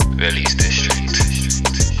Release District.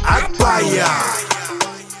 Akbaya,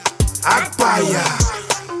 Akbaya,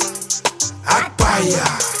 Akbaya,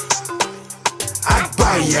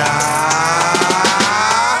 Akbaya.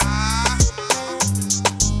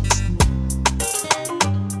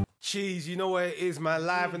 Cheese, you know what it is, man.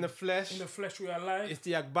 Live in the flesh. In the flesh, we are live. It's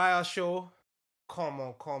the Akbaya show. Come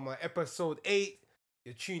on. Episode 8.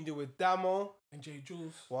 You're tuned in with Damo. And J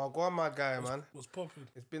Jules. Well, go on, my guy, man. Was popping.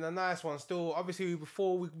 It's been a nice one. Still, obviously,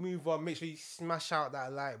 before we move on, make sure you smash out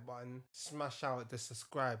that like button. Smash out the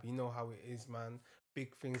subscribe. You know how it is, man.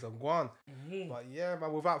 Big things are gone. But yeah,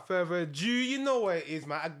 man, without further ado, you know what it is,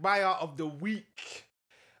 man. Akbaya of the week.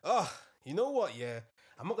 Oh, you know what, yeah?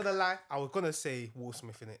 I'm not gonna lie, I was gonna say Will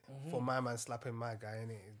Smith in it for my man slapping my guy in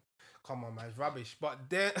it. Come on, man, it's rubbish. But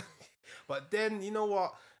then, you know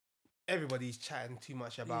what? Everybody's chatting too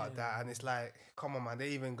much about that, and it's like, come on, man, they're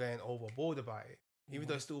even going overboard about it, even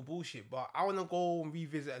though it's still bullshit. But I want to go and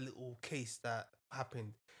revisit a little case that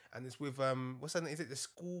happened, and it's with what's that? Is it the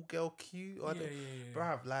schoolgirl Q? Or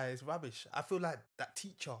bruv, like, it's rubbish. I feel like that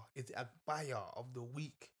teacher is the Akbaya of the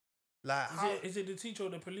week. Like, is it the teacher or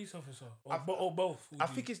the police officer? Or both? I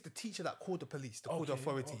think it's the teacher that called the police, called the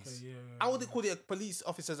authorities. I wouldn't call it police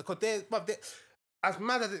officers because they're as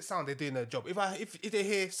mad as it sounds, they're doing their job. If they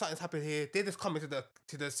hear something's happened here, they just come into the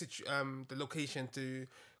location to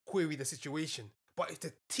query the situation. But it's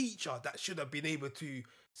the teacher that should have been able to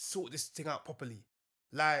sort this thing out properly.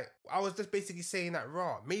 Like, I was just basically saying that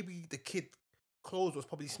maybe the kid clothes was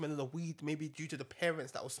probably smelling of weed, maybe due to the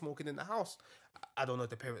parents that was smoking in the house. I don't know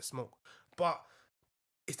if the parents smoke, but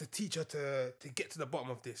it's the teacher to get to the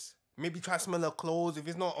bottom of this. Maybe try to smell her clothes. If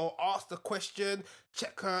it's not, or ask the question,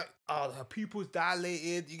 check her, her pupils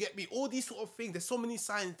dilated. You get me? All these sort of things. There's so many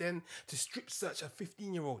signs then to strip search a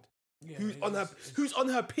 15-year-old who's on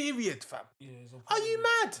her period, fam. Yeah, are you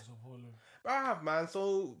mad? Bruv, man.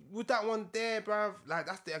 So with that one there, bruv, like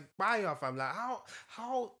that's the Akbaya, fam. Like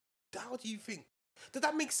how do you think? Does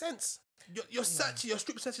that make sense? You're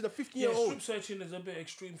strip searching a 15-year-old. Yeah, strip searching is a bit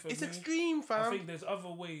extreme for me. It's extreme, fam. I think there's other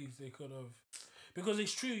ways they could have, because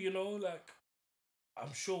it's true, you know. Like,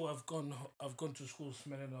 I'm sure I've gone to school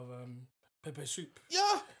smelling of pepper soup.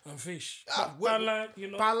 Yeah. And fish.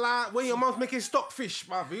 When your mom's making stockfish,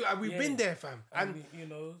 bruv. We've been there, fam. And you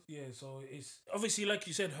know, so it's obviously, like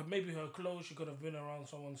you said, maybe her clothes, she could have been around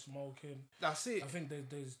someone smoking. That's it. I think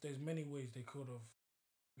there's many ways they could have,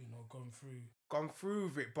 gone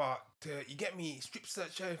through it, but you get me, strip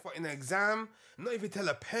search her in an exam, not even tell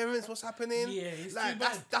her parents what's happening. Yeah, it's like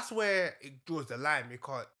that's where it draws the line,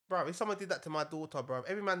 because, bro, if someone did that to my daughter, bro,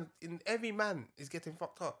 every man is getting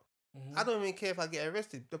fucked up. I don't even care if I get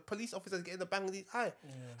arrested. The police officers getting the bang of the eye.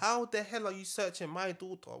 How the hell are you searching my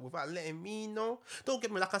daughter without letting me know? Don't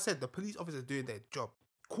get me, like I said, the police officers doing their job.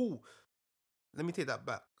 Cool. Let me take that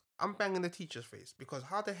back. I'm banging the teacher's face, because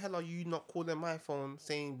how the hell are you not calling my phone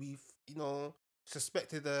saying we've,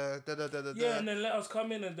 suspected and then let us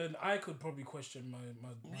come in, and then I could probably question my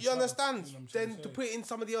you understand? Then to put it in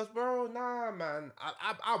somebody else, bro, nah, man.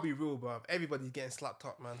 I'll be real, bro. Everybody's getting slapped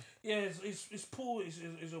up, man. Yeah, it's poor.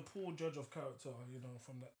 It's a poor judge of character,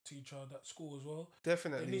 from that teacher, that school as well.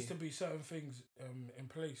 Definitely. There needs to be certain things in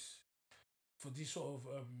place for these sort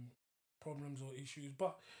of problems or issues.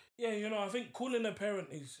 But yeah, I think calling a parent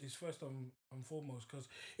is first and foremost, because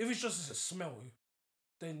if it's just a smell,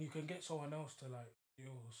 then you can get someone else to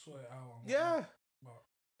sort it out. Yeah.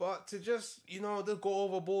 But to just, they go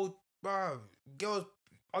overboard, bro. Girls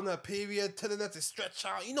on her period, telling her to stretch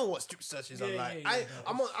out. You know what strip searches are like. I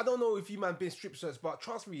don't know if you man been strip searched, but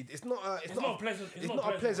trust me, it's not a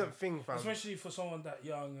pleasant thing, fam. Especially for someone that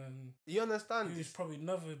young and you understand. Who's probably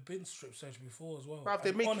never been strip searched before as well. Bruv,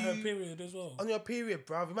 they make on her period as well. On your period,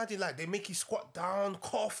 bruv. Imagine they make you squat down,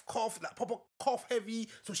 cough, like proper cough heavy.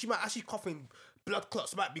 So she might actually coughing. Blood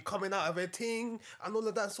clots might be coming out of her thing and all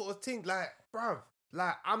of that sort of thing. Like, bruv,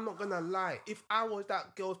 I'm not gonna lie. If I was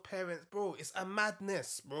that girl's parents, bro, it's a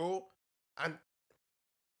madness, bro. And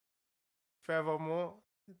furthermore,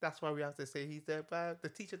 that's why we have to say he's the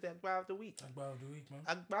teacher, the Akbaya of the week. Akbaya of the week, man.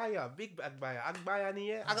 Akbaya, big Akbaya. Akbaya in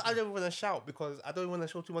the air. I don't want to shout because I don't want to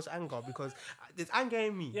show too much anger, because there's anger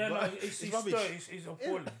in me. Yeah, no, it's rubbish. It's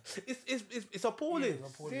appalling. It's appalling. Yeah,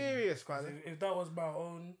 it's appalling. Serious, man. If that was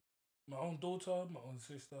my own daughter, my own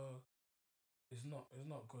sister, it's not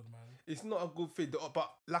good, man. It's not a good thing.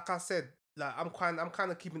 But like I said, I'm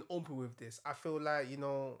kind of keeping open with this. I feel like,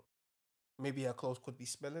 maybe her clothes could be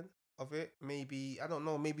smelling of it. Maybe I don't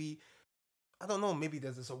know. Maybe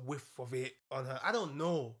there's just a whiff of it on her. I don't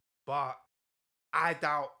know, but I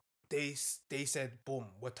doubt they said, boom,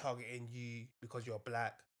 we're targeting you because you're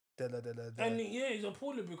black. And yeah, it's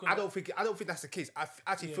appalling because I don't think that's the case. I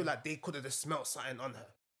actually feel like they could have just smelt something on her,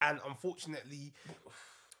 and unfortunately,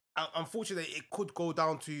 it could go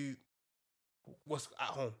down to what's at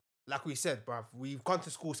home. Like we said, bruv, we've gone to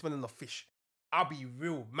school smelling of fish. I'll be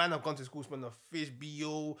real, man. I've gone to school smelling of fish,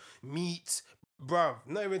 BO, meat, bruv.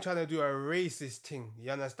 Not even trying to do a racist thing,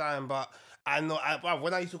 you understand? But I know, bruv,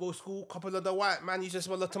 when I used to go to school, a couple of the white man used to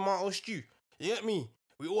smell the tomato stew. You get me?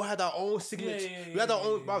 We all had our own signature. We had our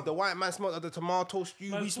own, bruv. The white man smelled of the tomato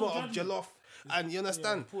stew. Man, we smelled of jollof. And you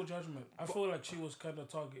understand? Yeah, poor judgment. I feel like she was kind of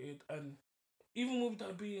targeted, and even with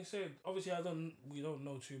that being said, obviously we don't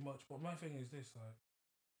know too much, but my thing is this, like,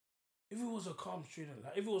 if it was a calm student,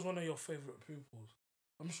 like if it was one of your favourite pupils,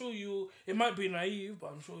 I'm sure it might be naive,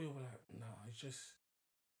 but I'm sure you'll be like, nah,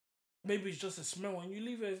 maybe it's just a smell, and you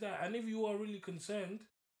leave it as that. And if you are really concerned,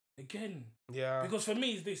 again, because for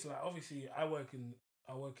me it's this, like, obviously I work in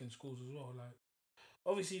schools as well, like,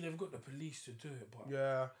 obviously they've got the police to do it, but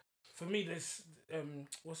for me there's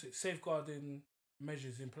safeguarding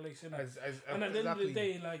measures in place, innit? And at the end of the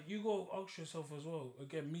day, like, you go ask yourself as well,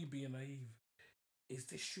 again, me being naive, is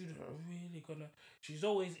this student really gonna... She's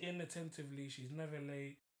always inattentively, she's never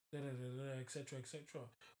late, etc, etc.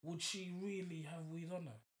 Would she really have weed on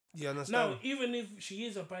her? You understand? Now, even if she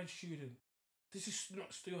is a bad student, this is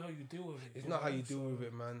not still how you deal with it. It's not how you deal with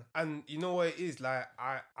it, man. And you know what it is? Like,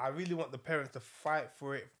 I really want the parents to fight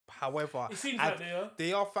for it. However, it seems like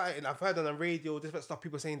they are fighting. I've heard on the radio different stuff,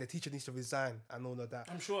 people saying the teacher needs to resign and all of that.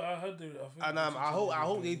 I'm sure I heard it. I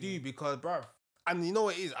hope they do, because, bruv. And you know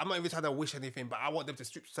what it is? I'm not even trying to wish anything, but I want them to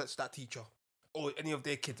strip search that teacher or any of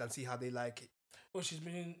their kids and see how they like it. Well,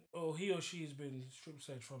 he or she has been strip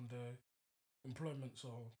searched from the employment,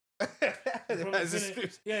 so...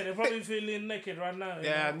 they're probably feeling naked right now.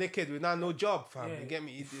 Yeah, naked with no job, fam. You get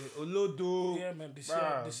me? Olodo. Yeah, man. The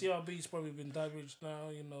CRB's probably been damaged now,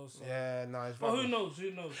 you know. So. Yeah, no, it's but who knows?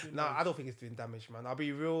 No, I don't think it's been damaged, man. I'll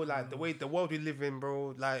be real, like, the way the world we live in,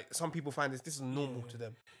 bro, like, some people find this is normal to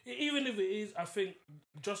them. Even if it is, I think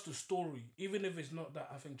just the story. Even if it's not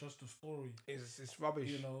that, I think just the story. It's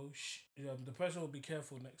rubbish. You know, the person will be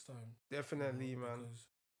careful next time. Definitely, man. Because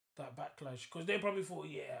that backlash, because they probably thought,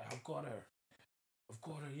 I've got her,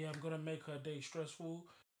 I'm gonna make her day stressful,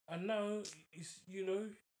 and now it's, you know,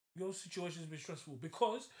 your situation's been stressful,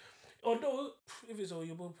 because although if it's all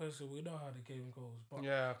your own person, we know how the game goes, but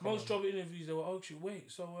most job interviews they will ask you,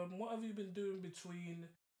 wait, so what have you been doing between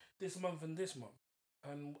this month and this month?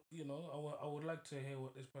 And you know, I would like to hear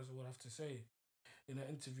what this person would have to say in an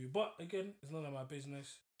interview, but again, it's none of my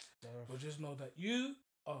business. But just know that you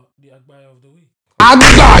are the Agbaya of the week. I'm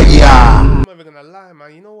not even gonna lie,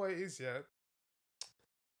 man. You know what it is, yeah?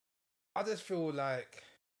 I just feel like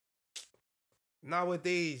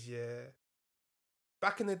nowadays,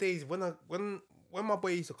 back in the days when my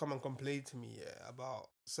boy used to come and complain to me, about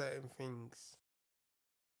certain things,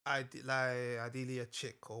 ideally a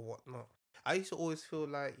chick or whatnot, I used to always feel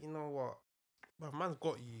like, you know what, bruv, man's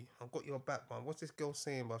got you. I've got your back, man. What's this girl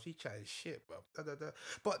saying, bruv? She chatting shit, bruv.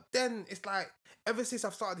 But then it's like, ever since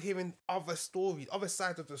I've started hearing other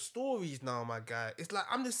sides of the stories now, my guy, it's like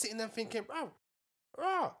I'm just sitting there thinking, bro,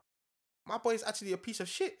 my boy's actually a piece of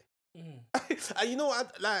shit. And you know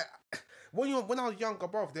what? Like, when I was younger,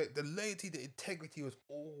 bro, the loyalty, the integrity was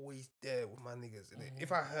always there with my niggas.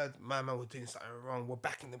 If I heard my man was doing something wrong, we're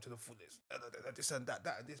backing them to the fullest. This and that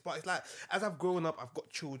and this. But it's like, as I've grown up, I've got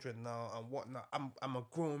children now and whatnot. I'm a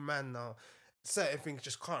grown man now. Certain things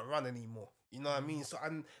just can't run anymore. You know what I mean? So,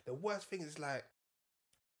 and the worst thing is, like,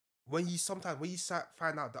 when you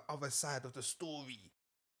find out the other side of the story,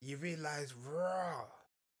 you realize, raw.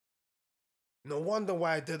 No wonder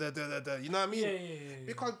why you know what I mean? Yeah.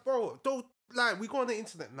 Because, bro, we go on the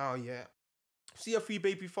internet now, see a few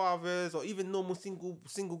baby fathers or even normal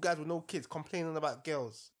single guys with no kids complaining about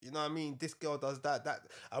girls. You know what I mean? This girl does that.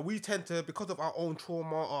 And we tend to, because of our own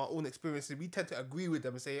trauma, our own experiences, we tend to agree with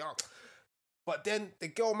them and say, but then the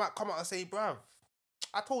girl might come out and say, bruv,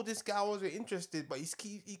 I told this guy I wasn't interested, but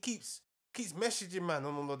he keeps messaging, man,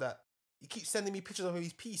 and all of that. He keeps sending me pictures of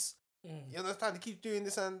his piece. You understand? He keeps doing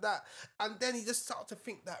this and that. And then he just starts to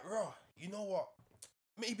think that, you know what?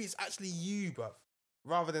 Maybe it's actually you, bruv,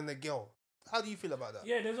 rather than the girl. How do you feel about that?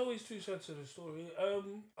 Yeah, there's always two sides to the story.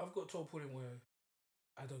 I've got to a point where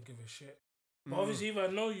I don't give a shit. But obviously, if I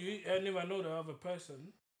know you and if I know the other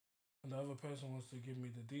person, and the other person wants to give me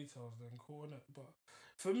the details, then cool, innit? But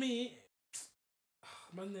for me,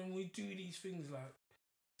 man, then we do these things like,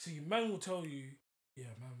 see, man will tell you, yeah,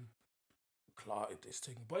 man, clarted this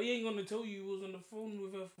thing, but he ain't gonna tell you he was on the phone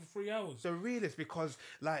with her for 3 hours. The realist, because,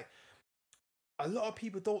 like, a lot of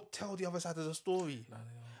people don't tell the other side of the story. No,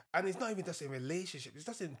 And it's not even just in relationship. It's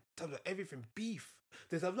just in terms of everything. Beef.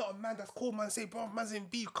 There's a lot of man that's called man say, bro, man's in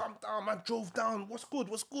beef. Calm down, man. Drove down. What's good?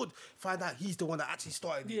 What's good? Find out he's the one that actually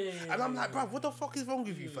started it. And I'm like, bro, what the fuck is wrong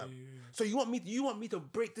with you, fam? So you want me to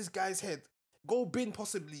break this guy's head, go bin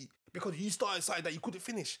possibly because you started something that you couldn't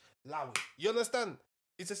finish. Allow it. You understand?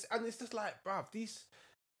 It's just like, bruv,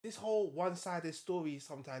 this whole one-sided story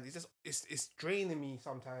sometimes it's draining me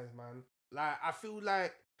sometimes, man. Like I feel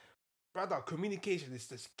like, brother, communication is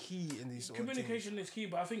just key in these sort of things. Communication is key,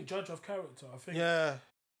 but I think judge of character. I think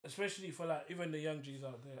especially for like even the young G's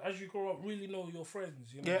out there, as you grow up, really know your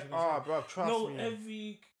friends. You know, bro, trust know me.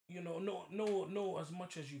 every, you know as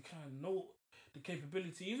much as you can. Know the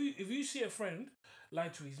capability. If you see a friend lie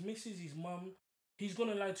to his missus, his mum, he's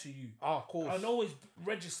gonna lie to you. Of course. And always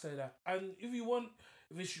register that. And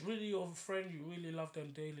if it's really your friend, you really love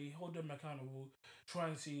them daily, hold them accountable. Try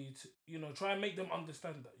and try and make them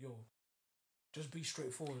understand that just be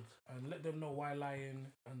straightforward and let them know why lying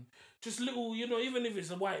and just little, even if it's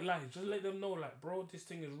a white lie, just let them know like, bro, this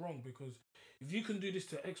thing is wrong because if you can do this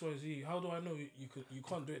to XYZ, how do I know you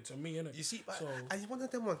can't do it to me, innit? You see, and one of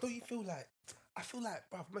them ones, don't you feel like, I feel like,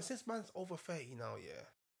 bro, since man's over 30 now,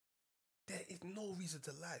 there is no reason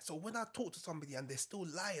to lie. So when I talk to somebody and they're still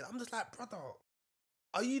lying, I'm just like, brother,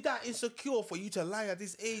 are you that insecure for you to lie at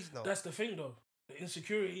this age now? That's the thing though. The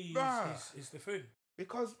insecurity is the thing.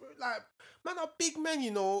 Because, like, man are big men,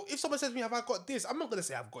 If someone says to me, have I got this? I'm not going to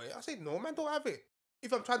say I've got it. I say, no, man, don't have it.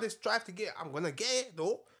 If I'm trying to strive to get it, I'm going to get it,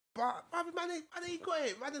 though. But, man ain't got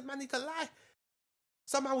it. Man need to lie.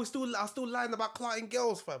 Somehow are still lying about clotting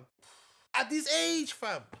girls, fam. At this age,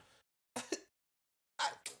 fam.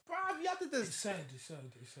 Bruv, you have to just... It's sad.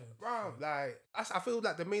 Bruv, like, I feel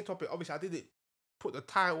like the main topic, obviously, I didn't put the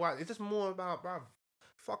title out. It's just more about, bruv,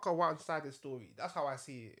 fuck a one-sided story. That's how I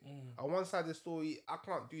see it. A one-sided story, I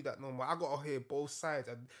can't do that no more. I gotta hear both sides.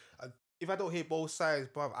 And if I don't hear both sides,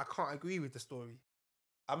 bruv, I can't agree with the story.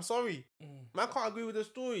 I'm sorry. Man, I can't agree with the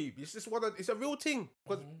story. It's just it's a real thing.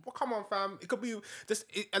 Because, well, come on, fam. It could be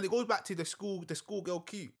and it goes back to the schoolgirl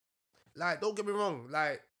cue. Like, don't get me wrong.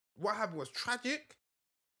 Like, what happened was tragic,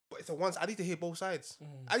 but I need to hear both sides.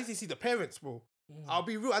 I need to see the parents, bro. I'll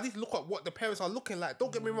be real. I need to look at what the parents are looking like.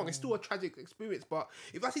 Don't get me wrong. It's still a tragic experience, but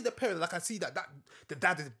if I see the parents, like I see that the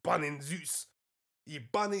dad is bunning Zeus.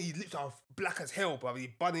 His lips are black as hell, bro. He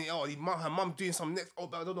bunning out. Her mum doing some next, I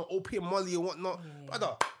don't know, opium molly or whatnot.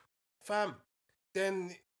 Brother, fam,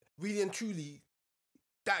 then really and truly,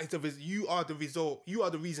 that is you are the result. You are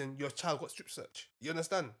the reason your child got strip search. You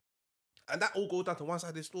understand? And that all goes down to one side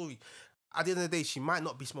of the story. At the end of the day, she might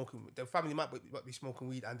not be smoking. The family might be smoking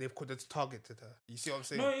weed, and they could have targeted her. You see what I'm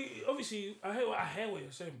saying? No, obviously, I hear what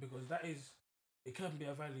you're saying because it can be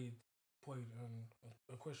a valid point and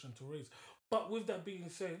a question to raise. But with that being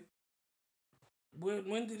said,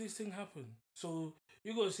 when did this thing happen? So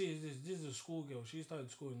you gotta see this is a schoolgirl. She started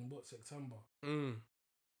school in September.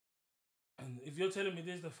 And if you're telling me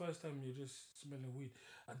this is the first time you're just smelling weed,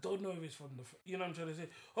 I don't know if it's from you know what I'm trying to say.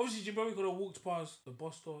 Obviously, she probably could have walked past the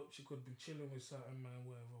bus stop. She could be chilling with certain man,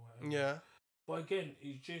 whatever. Yeah. But again,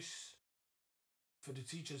 it's just for the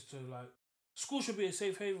teachers to like. School should be a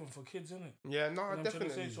safe haven for kids, isn't it? Yeah, no, you know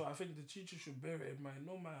definitely. So I think the teacher should bear it in mind,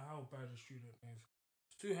 no matter how bad a student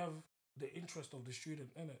is, to have the interest of the student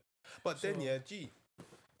in it. But then,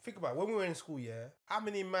 think about it. When we were in school, how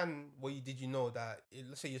many men did you know that,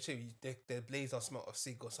 let's say their blazer smelled of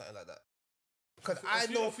cig or something like that? Because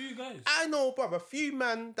a few guys. I know, bruv, a few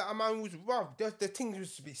man that a man was rough. The things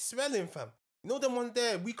used to be smelling, fam. You know them one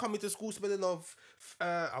there, we come into school smelling of,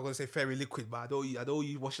 I'm going to say fairy liquid, but I don't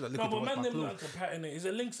use washing that liquid. No, but man, them like a pattern it. It's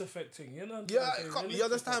a links effect thing, you know? You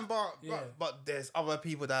understand, but there's other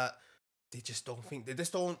people that they just don't think. They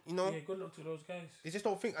just don't, Yeah, good luck to those guys. They just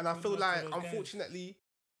don't think. And I feel like, unfortunately,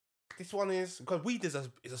 this one is, because weed is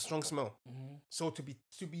a strong smell. So to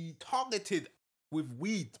be targeted with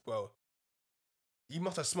weed, bro, you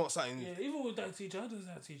must have smelled something. Yeah, even with that teacher, how does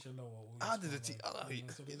that teacher know what weed? How does the teacher?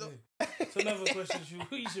 It's another question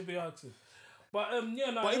you should be asking. But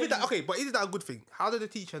But is it that a good thing? How did the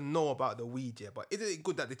teacher know about the weed? Yeah, but isn't it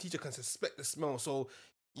good that the teacher can suspect the smell? So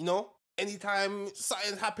anytime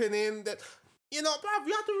something's happening, that we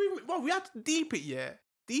have to deep it. Yeah,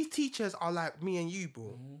 these teachers are like me and you,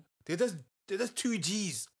 bro. They're just two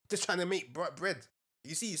G's just trying to make bread.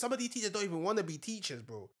 You see, some of these teachers don't even want to be teachers,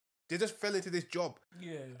 bro. They just fell into this job.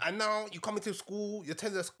 Yeah. And now you come into school, you're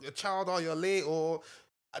telling your child, you're late, or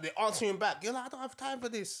they're answering back. You're like, I don't have time for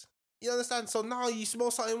this. You understand? So now you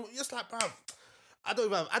smell something, you're just like, bruv, I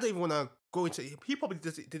don't even want to go into it. He probably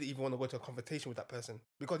didn't even want to go into a confrontation with that person.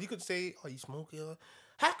 Because you could say, you smoke here.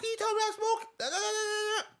 How can you tell me I smoke?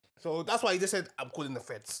 So that's why he just said, I'm calling the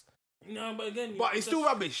feds. No, but again... But it's still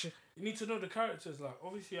rubbish. You need to know the characters. Like,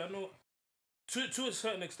 obviously, I know... To a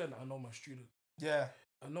certain extent, I know my student. Yeah.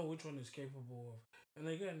 I know which one is capable of. And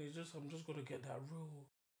again, I'm just going to get that real...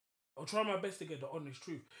 I'll try my best to get the honest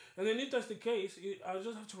truth. And then if that's the case, I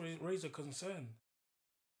just have to raise a concern.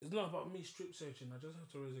 It's not about me strip searching. I just have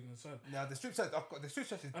to raise a concern. Now the strip search,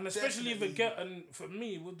 is and especially if and for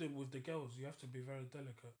me with the girls, you have to be very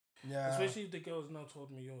delicate. Yeah. Especially if the girls now told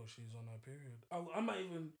me, yo, she's on her period. I might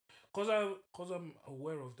even, cause I'm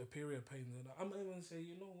aware of the period pain. I might even say,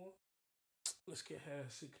 you know what? Let's get her a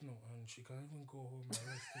signal and she can even go home and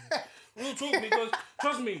rest. Real talk, because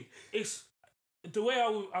trust me, it's the way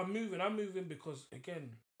I'm moving because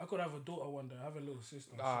again, I could have a daughter one day. I have a little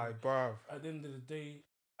sister. Aye, bruv. At the end of the day,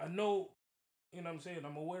 I know, you know what I'm saying?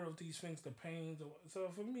 I'm aware of these things, the pains. So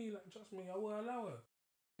for me, like, trust me, I will allow her.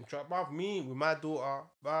 Bruv, me, with my daughter,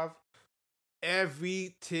 bruv,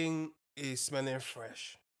 everything is smelling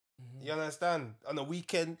fresh. Mm-hmm. You understand? On the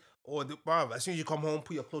weekend, bruv, as soon as you come home,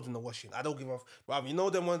 put your clothes in the washing. I don't give a bruv, you know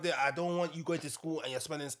them ones there, I don't want you going to school and you're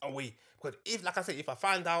smelling away. Because if, like I said, if I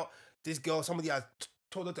find out this girl, somebody has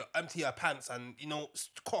told her to empty her pants and, you know,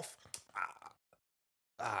 cough.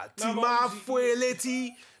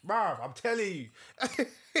 Leti. Bruv, I'm telling you.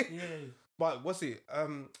 Yeah. But what's it?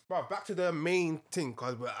 Bruv, back to the main thing,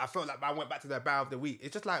 because I felt like I went back to the bar of the week.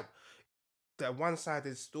 It's just like the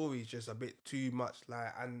one-sided story is just a bit too much.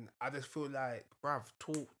 Like, and I just feel like, bruv,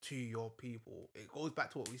 talk to your people. It goes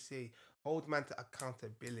back to what we say, hold man to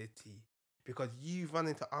accountability. Because you run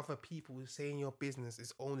into other people saying your business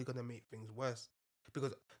is only gonna make things worse.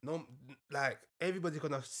 Because everybody's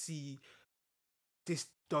gonna see this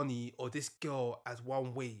Donny or this girl as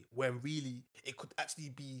one way when really it could actually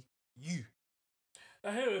be you.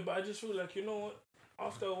 I hear it, but I just feel like, you know what?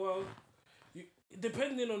 After a while,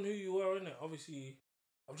 depending on who you are, innit? Obviously,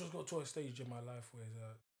 I've just got to a stage in my life where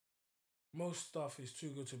most stuff is too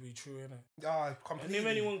good to be true, innit? Completely. And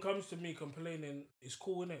if anyone comes to me complaining, it's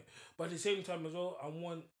cool, innit? But at the same time as well,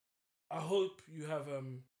 I hope you have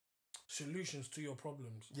solutions to your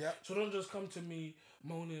problems. Yeah. So don't just come to me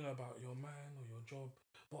moaning about your man or your job.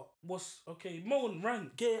 But moan,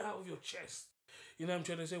 rant, get it out of your chest. You know what I'm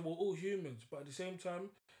trying to say? We're all humans, but at the same time,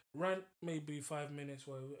 rant maybe 5 minutes,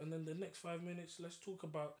 whatever, and then the next 5 minutes, let's talk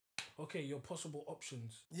about your possible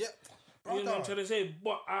options. Yeah. You know what I'm trying to say?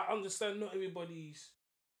 But I understand not everybody's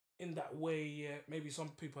in that way yet. Maybe some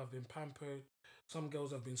people have been pampered. Some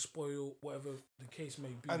girls have been spoiled, whatever the case may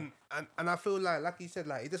be. And I feel like you said,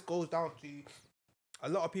 like, it just goes down to a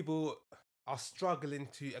lot of people are struggling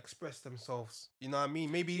to express themselves. You know what I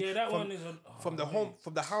mean? Maybe from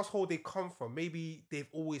the household they come from. Maybe they've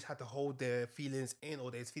always had to hold their feelings in,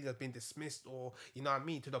 or their feelings have been dismissed, or you know what I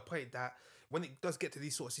mean, to the point that when it does get to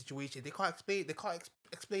these sort of situations, they can't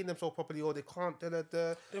explain themselves properly, or they can't.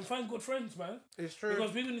 Then find good friends, man. It's true,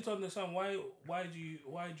 because people need to understand why do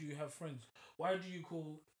you have friends? Why do you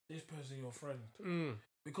call this person your friend?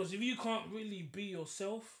 Because if you can't really be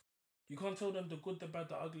yourself, you can't tell them the good, the bad,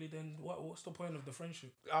 the ugly, then what's the point of the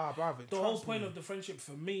friendship? Brother, the whole point of the friendship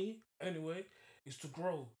for me, anyway, is to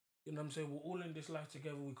grow. You know what I'm saying? We're all in this life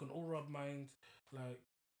together. We can all rub minds. Like,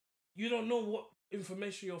 you don't know what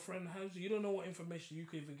information your friend has. You don't know what information you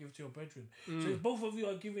can even give to your brethren. So if both of you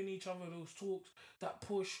are giving each other those talks, that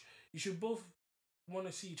push, you should both want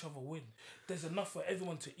to see each other win. There's enough for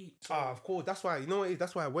everyone to eat. So. Of course. That's why, you know what it is?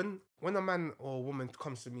 That's why when a man or a woman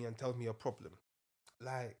comes to me and tells me a problem,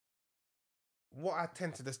 like, what I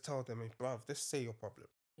tend to just tell them is, bruv, just say your problem.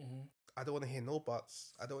 Mm-hmm. I don't want to hear no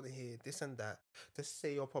buts. I don't want to hear this and that. Just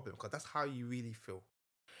say your problem, because that's how you really feel.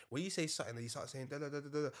 When you say something and you start saying that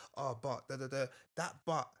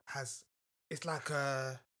but has, it's like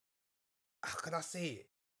how can I say it?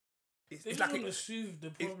 It's like to soothe the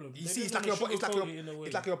problem. You see, it's like your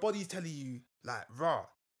body's telling you, like, rah,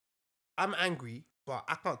 I'm angry, but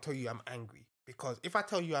I can't tell you I'm angry, because if I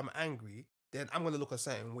tell you I'm angry, then I'm gonna look a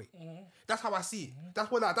certain way. Mm-hmm. That's how I see.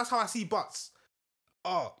 That's how I see buts.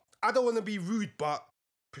 I don't want to be rude, but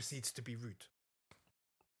proceeds to be rude.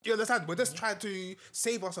 You understand? We're just trying to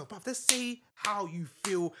save ourselves. But just say how you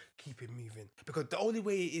feel, keep it moving. Because the only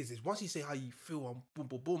way it is once you say how you feel and boom,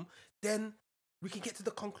 boom, boom, then we can get to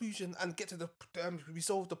the conclusion and get to the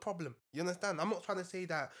resolve the problem. You understand? I'm not trying to say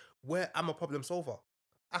that I'm a problem solver.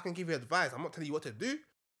 I can give you advice. I'm not telling you what to do.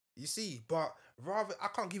 You see, but rather, I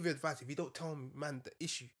can't give you advice if you don't tell me, man, the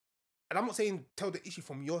issue. And I'm not saying tell the issue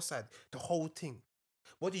from your side, the whole thing.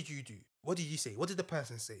 What did you do? What did you say? What did the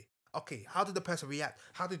person say? Okay, how did the person react?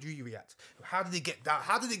 How did you react? How did it get down?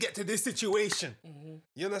 How did it get to this situation? Mm-hmm.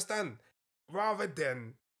 You understand? Rather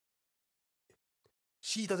than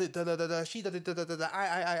she does it, da da da da. She does it, da da da da.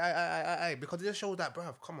 I. Because it just shows that,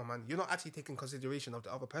 bruv, come on, man. You're not actually taking consideration of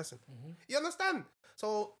the other person. You understand?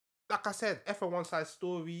 So, like I said, F a one-side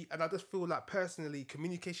story, and I just feel like personally,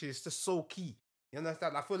 communication is just so key. You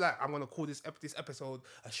understand? I feel like I'm gonna call this episode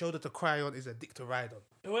 "A Shoulder to Cry On Is a Dick to Ride On."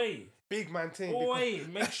 Wait, big man thing.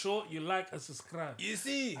 Make sure you like and subscribe. You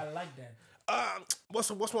see, I like that. What's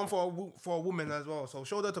one for a woman as well? So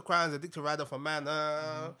shoulder to cry on is a dick to ride on for man.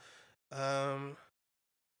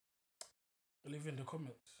 Leave in the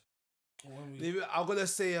comments. I'm gonna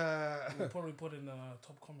say we'll probably put in the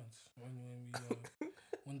top comments when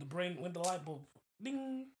the light bulb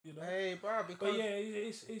ding, you know. Hey, bro, because but yeah,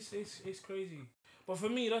 it's crazy. But for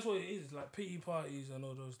me, that's what it is. Like pity parties and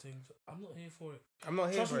all those things. I'm not here for it. I'm not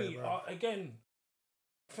here Trust for me, it, bro. Again,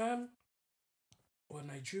 fam, we're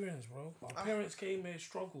Nigerians, bro. Our parents came here,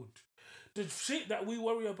 struggled. The shit that we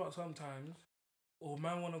worry about sometimes, or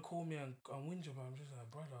man want to call me and whinge about, I'm just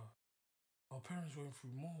like, brother, our parents went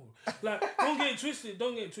through more. Like, don't get it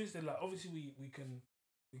twisted. Like, obviously,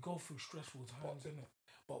 we go through stressful times, innit?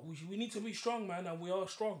 But we need to be strong, man, and we are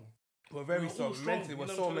strong. We're very strong. Mentally, we're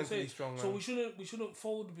so mentally strong, man. So we shouldn't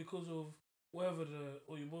fold because of whatever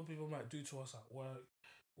what people might do to us at work,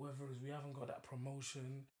 whether it's we haven't got that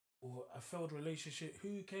promotion or a failed relationship.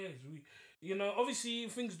 Who cares? You know, obviously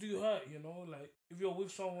things do hurt. You know, like if you're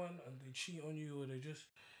with someone and they cheat on you or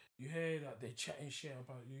you hear that they're chatting shit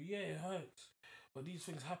about you. Yeah, it hurts. But these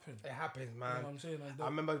things happen. It happens, man. You know what I'm saying? I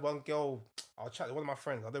remember one girl, I was chatting with one of my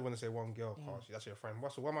friends. I don't want to say one girl, because she's actually a friend.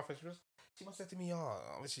 So one of my friends, she must say to me,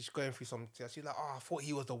 she's going through some, she's like, I thought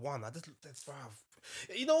he was the one. I just looked at,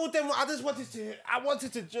 bruv. You know, then I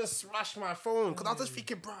wanted to just smash my phone, because I was just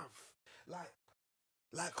thinking, bruv,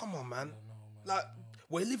 like, come on, man.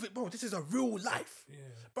 We're living, bro, this is a real life. Yeah.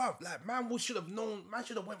 Bruv, like, man should have known, man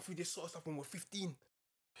should have went through this sort of stuff when we're 15.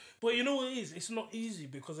 But you know what it is? It's not easy,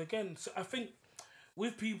 because again, I think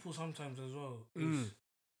with people sometimes as well,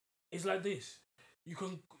 it's like this.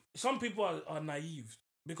 Some people are naive,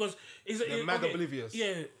 because they're mad oblivious.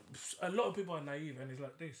 Yeah, a lot of people are naive, and it's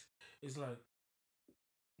like this. It's like,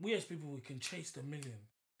 we as people, we can chase the million,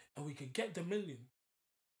 and we can get the million.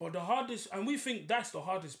 But the hardest, and we think that's the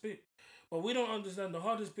hardest bit, but we don't understand the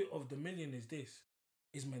hardest bit of the million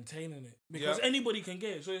is maintaining it. Because anybody can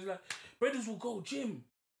get it. So it's like, brothers will go, gym,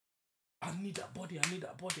 I need that body.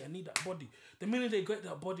 The minute they get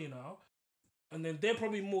that body now, and then they're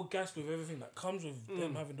probably more gassed with everything that comes with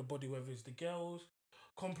them having the body, whether it's the girls,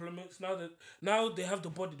 compliments. Now they have the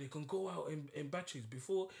body, they can go out in batches.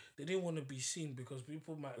 Before, they didn't want to be seen because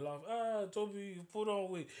people might laugh. Toby, you put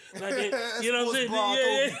on weight. Like, you know what I'm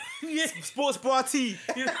saying? Yeah. Sports bra tee.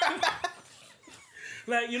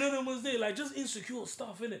 Like, you know, them was there, like, just insecure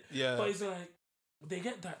stuff, innit? Yeah. But it's like, they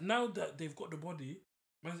get that. Now that they've got the body,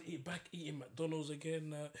 man's eating McDonald's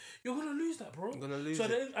again. You're gonna lose that, bro. I'm gonna lose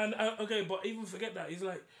it. it. Okay, but even forget that. It's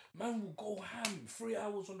like, man will go ham 3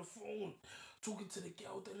 hours on the phone talking to the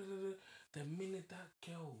girl. The minute that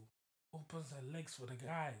girl opens her legs for the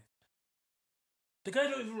guy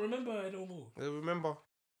don't even remember her no more. They remember.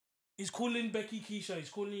 He's calling Becky Keisha. He's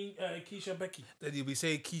calling Keisha Becky. Then you'll be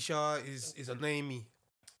saying Keisha is a namey.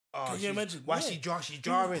 Can you imagine? Why she's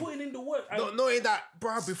jarring? He's putting in the work. Not knowing that,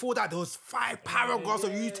 bro, before that, there was 5 paragraphs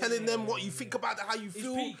of you telling them what you think about it, how you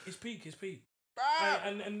feel. It's peak.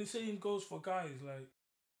 And the same goes for guys. Like,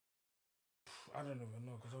 I don't even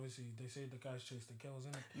know, because obviously they say the guys chase the girls,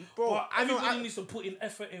 innit? Bro, but everybody needs to put in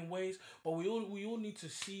effort in ways, but we all need to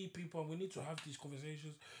see people, and we need to have these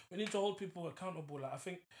conversations. We need to hold people accountable. Like, I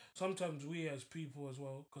think sometimes we as people as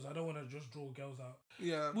well, because I don't want to just draw girls out.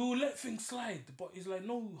 Yeah. We will let things slide, but it's like,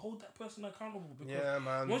 no, hold that person accountable, because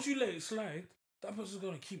man. once you let it slide, that person's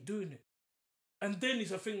going to keep doing it. And then it's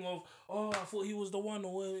a thing of, I thought he was the one,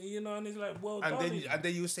 or you know, and it's like, well, and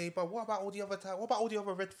then you say, but what about all the other time? What about all the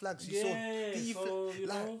other red flags you saw? You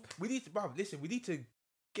know? We need to, bro, listen, we need to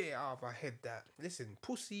get it out of our head that, listen,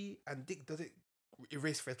 pussy and dick doesn't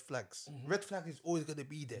erase red flags. Red flag is always gonna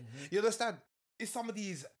be there. You understand?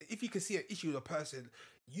 If you can see an issue with a person,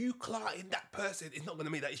 you clarting that person is not gonna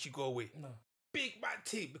make that issue go away. No. Big man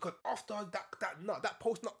thing, because after that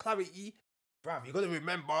post nut clarity, bruv, you got to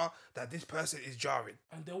remember that this person is jarring.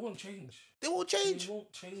 And they won't change. They won't change.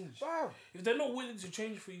 Bruv. If they're not willing to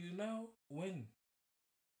change for you now, when?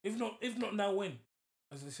 If not now, when?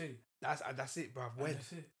 As they say. That's it, bruv. When?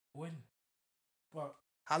 That's it. When? But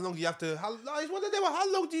how long do you have to... How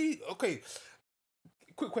long do you... Okay.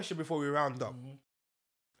 Quick question before we round up.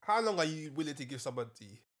 How long are you willing to give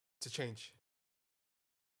somebody to change?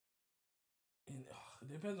 It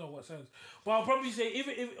depends on what sense. But I'll probably say, if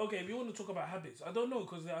you want to talk about habits, I don't know,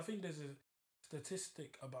 because I think there's a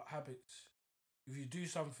statistic about habits. If you do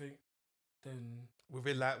something, then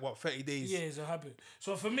within like what 30 days. yeah, it's a habit.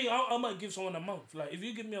 So for me, I might give someone a month. Like if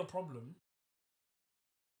you give me a problem,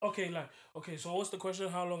 okay. So what's the question?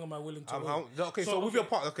 How long am I willing to wait? So with your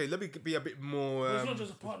partner, okay, let me be a bit more. But it's not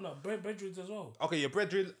just a partner, bedrooms as well. Okay, your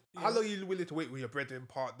brethren. Yeah. How long are you willing to wait with your brethren,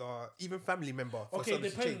 partner, even family member? For okay,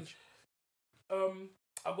 depends. To change?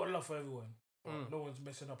 I've got love for everyone. No one's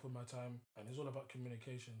messing up with my time, and it's all about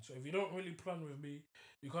communication. So if you don't really plan with me,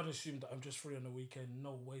 you can't assume that I'm just free on the weekend.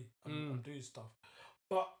 No way, I'm doing stuff.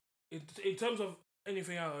 But in terms of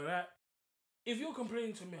anything out of that, if you're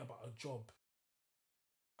complaining to me about a job,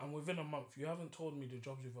 and within a month you haven't told me the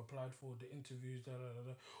jobs you've applied for, the interviews,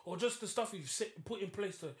 or just the stuff you've put in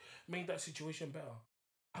place to make that situation better,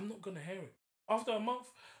 I'm not gonna hear it. After a month,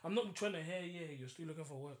 I'm not trying to hear, yeah, you're still looking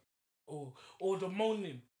for work, or the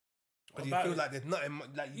moaning. But you feel like there's nothing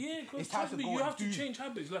like yeah, because trust me, you have to change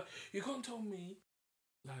habits. Like you can't tell me,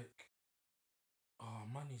 like,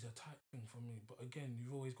 money's a tight thing for me. But again,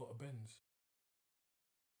 you've always got a Benz.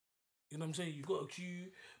 You know what I'm saying? You've got a queue.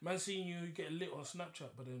 Man, seeing you get lit on Snapchat,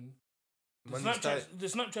 but then the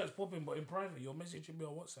Snapchat's popping, but in private, you're messaging me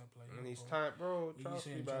on WhatsApp. Like, money's tight, bro. Trust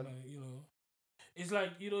me, man. You know, it's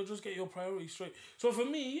like just get your priorities straight. So for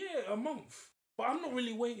me, yeah, a month. But I'm not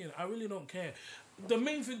really waiting. I really don't care. The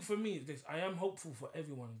main thing for me is this. I am hopeful for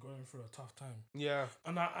everyone going through a tough time. Yeah.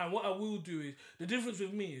 And what I will do is, the difference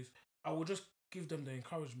with me is, I will just give them the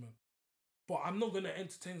encouragement. But I'm not going to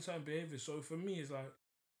entertain certain behaviours. So for me, it's like,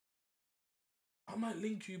 I might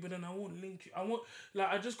link you, but then I won't link you.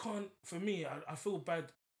 I just can't, for me, I feel bad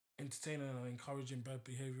entertaining and encouraging bad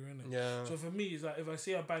behaviour, innit? Yeah. So for me, it's like, if I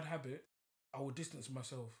see a bad habit, I will distance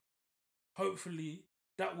myself. Hopefully,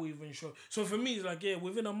 that will even show. So for me, it's like, yeah,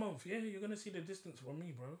 within a month, yeah, you're gonna see the distance from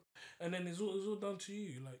me, bro. And then it's all down to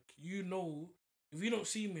you. Like, if you don't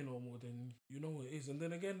see me no more, then you know what it is. And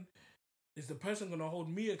then again, is the person gonna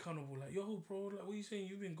hold me accountable? Like, yo, bro, like, what are you saying?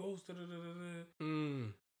 You've been ghosted.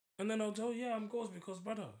 And then I'll tell, yeah, I'm ghosted because,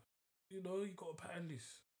 brother, you got to pattern this.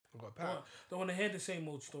 Don't want to hear the same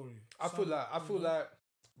old story. I feel like.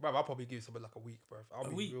 Bro, I'll probably give someone like a week, bro. I'll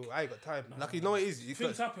be real. I ain't got time. You know what it is?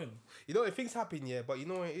 Things happen. You know, things happen, yeah. But you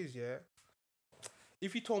know what it is, yeah?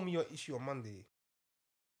 If you told me your issue on Monday,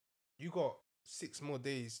 you got 6 more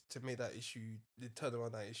days to make that issue, to turn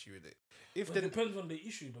around that issue with it. It depends on the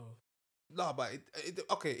issue, though. No, but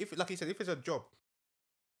okay, if like you said, if it's a job,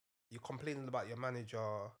 you're complaining about your manager.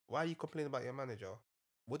 Why are you complaining about your manager?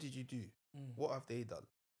 What did you do? What have they done?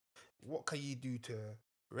 What can you do to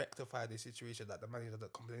rectify the situation that the manager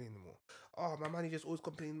doesn't complain anymore? Oh, my manager's always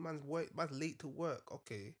complaining, man's late to work.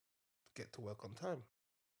 Okay, get to work on time.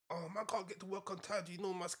 Oh, man can't get to work on time. Do you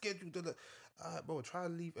know my schedule? Bro, try to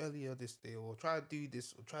leave earlier this day, or try to do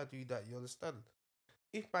this, or try to do that. You understand?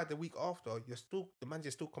 If by the week after the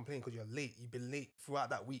manager's still complaining because you're late, you've been late throughout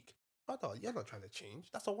that week. Brother, you're not trying to change.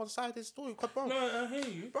 That's a one-sided story. Bro, no, I hear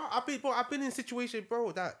you. Bro, I've been in situations,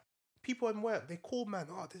 bro, that people in work, they call, man,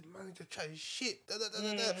 oh, this manager trying shit.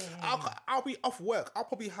 I'll be off work. I'll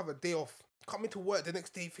probably have a day off. Coming to work the next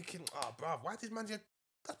day thinking, oh, bro, why this manager?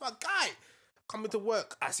 That's my guy. Coming to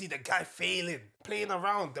work, I see the guy failing, playing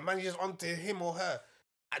around. The manager's onto him or her,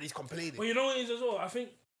 and he's complaining. Well, you know what it is as well? I think,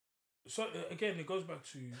 so again, it goes back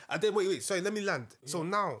to... And then, wait, sorry, let me land. Yeah. So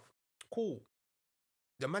now, cool.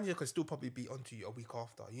 The manager can still probably be onto you a week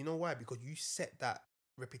after. You know why? Because you set that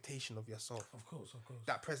reputation of yourself. Of course.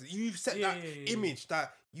 That presence. You've set image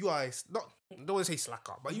that you are not. Don't want to say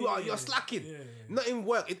slacker, but you're slacking. Not in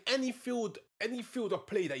work, in any field of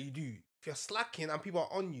play that you do. If you're slacking and people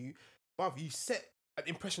are on you, bruv, you set an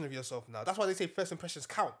impression of yourself now. That's why they say first impressions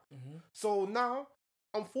count. So now,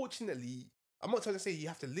 unfortunately, I'm not trying to say you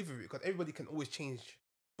have to live with it because everybody can always change,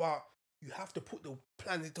 but you have to put the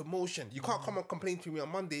plan into motion. You can't come and complain to me on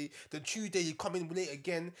Monday. Then Tuesday, you come in late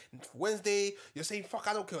again. Wednesday, you're saying, fuck,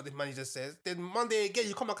 I don't care what the manager says. Then Monday again,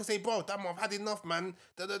 you come back and say, bro, damn, I've had enough, man.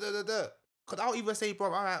 Because I'll either say,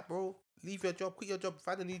 bro, all right, bro, leave your job, quit your job,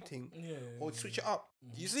 find a new thing. Or switch it up.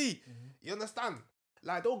 You see? You understand?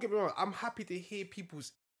 Like, don't get me wrong. I'm happy to hear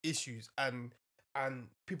people's issues and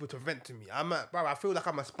people to vent to me. Bro, I feel like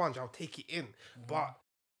I'm a sponge. I'll take it in. But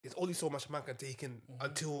there's only so much man can take in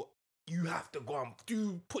until you have to go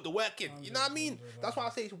and put the work in. You know what I mean? That's why I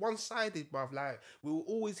say it's one-sided, bruv. Like, we'll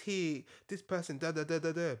always hear this person, but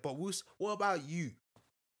what about you?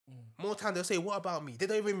 More time they'll say, what about me? They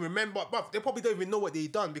don't even remember, bruv. They probably don't even know what they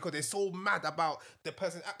done because they're so mad about the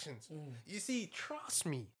person's actions. You see, trust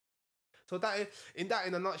me. So in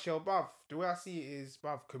a nutshell, bruv, the way I see it is,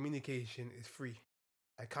 bruv, communication is free.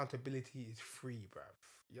 Accountability is free,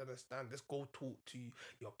 bruv. You understand? Just go talk to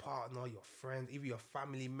your partner, your friend, even your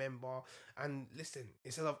family member. And listen,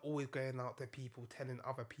 instead of always going out to people, telling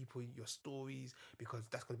other people your stories, because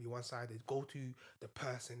that's going to be one-sided, go to the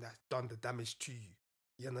person that's done the damage to you.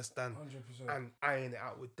 You understand? 100%. And iron it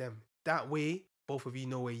out with them. That way, both of you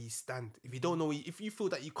know where you stand. If you don't know, if you feel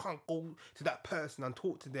that you can't go to that person and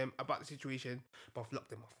talk to them about the situation, but lock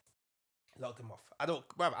them off. Lock them off. I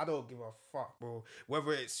don't give a fuck, bro.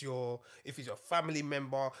 Whether it's if it's your family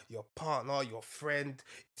member, your partner, your friend,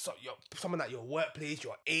 someone at your workplace,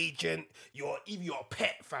 your agent, even your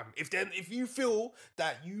pet, fam. If you feel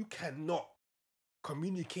that you cannot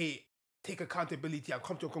communicate, take accountability, and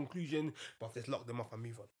come to a conclusion, but just lock them off and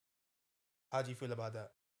move on. How do you feel about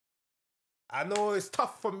that? I know it's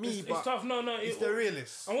tough for me, but it's tough. No, it's the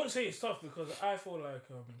realist. I won't say it's tough because I feel like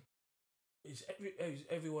is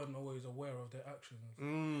everyone always aware of their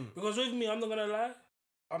actions? Because with me, I'm not gonna lie,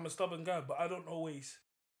 I'm a stubborn guy, but I don't always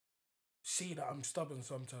see that I'm stubborn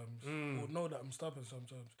sometimes, or know that I'm stubborn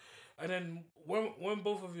sometimes. And then when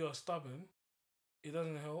both of you are stubborn, it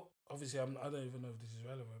doesn't help. Obviously, I don't even know if this is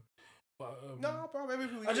relevant, but no, bro.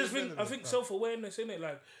 I think self-awareness, innit?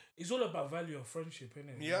 Like, it's all about value of friendship,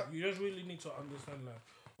 innit? Yeah. Like, you just really need to understand, like,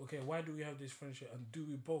 okay, why do we have this friendship, and do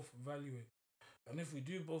we both value it? And if we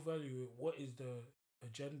do both value it, what is the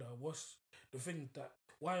agenda? What's the thing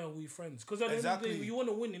why are we friends? Because at the end of the day, you want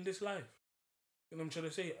to win in this life. You know what I'm trying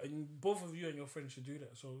to say? And both of you and your friends should do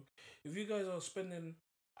that. So if you guys are spending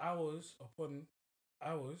hours upon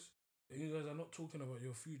hours, and you guys are not talking about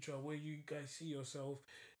your future, where you guys see yourself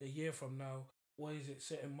a year from now, what is it,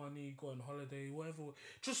 setting money, go on holiday, whatever.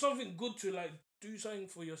 Just something good to, like, do something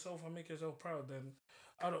for yourself and make yourself proud, then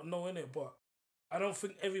I don't know, innit? But I don't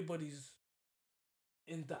think everybody's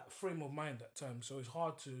in that frame of mind at times, so it's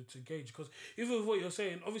hard to gauge. Because even with what you're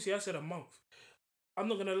saying, obviously I said a month. I'm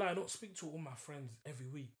not gonna lie, I don't speak to all my friends every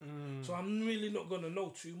week, so I'm really not gonna know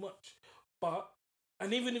too much.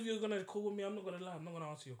 And even if you're gonna call with me, I'm not gonna lie, I'm not gonna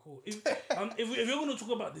answer your call. If you're gonna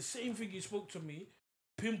talk about the same thing you spoke to me,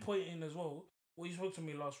 pinpointing as well what you spoke to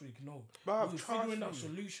me last week, no, Bruv, we're figuring out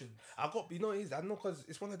solutions. I know because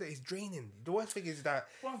it's one of the, it's draining. The worst thing is that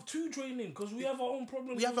Too draining, because we have our own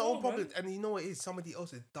problems. We have our own problems, and you know what it is? Somebody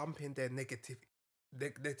else is dumping their negative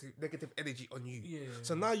energy on you. Yeah.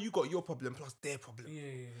 So now you got your problem plus their problem.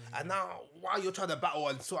 Yeah. And now while you're trying to battle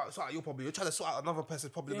and sort out your problem, you're trying to sort out another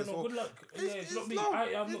person's problem as well. Good luck. It's not me.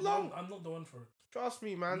 Long. I'm not the one for it. Trust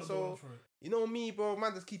me, man. So you know me, bro.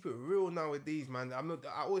 Man, just keep it real nowadays, man.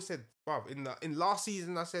 I always said, bro, in last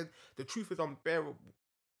season, I said the truth is unbearable,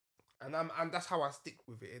 and that's how I stick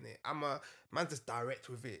with it. Innit? I'm a man, just direct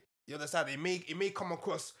with it. You understand? It may come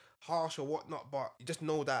across harsh or whatnot, but you just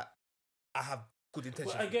know that I have good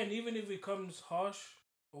intentions. But again, even if it comes harsh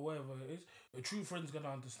or whatever it is, a true friend's gonna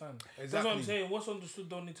understand. Exactly. That's what I'm saying. What's understood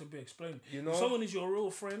don't need to be explained. You know, if someone is your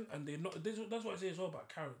real friend and they're not. That's what I say. It's all about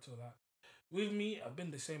character. That with me, I've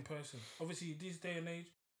been the same person. Obviously, this day and age,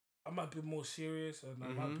 I might be more serious and I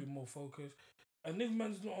might be more focused. And if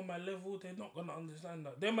man's not on my level, they're not gonna understand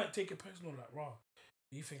that. They might take it personal, like, raw.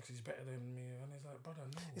 He thinks he's better than me, and it's like, brother,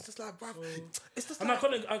 no. It's just like, bro. It's just and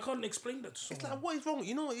like, I can't explain that to someone. It's like, what is wrong?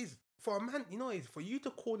 You know what it is? For a man, you know what it is? For you to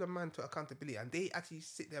call a man to accountability and they actually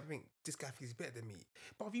sit there and think, this guy thinks he's better than me.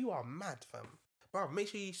 But you are mad, fam. Bro, make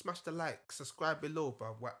sure you smash the like, subscribe below,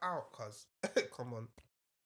 bro. We're out, cuz. Come on.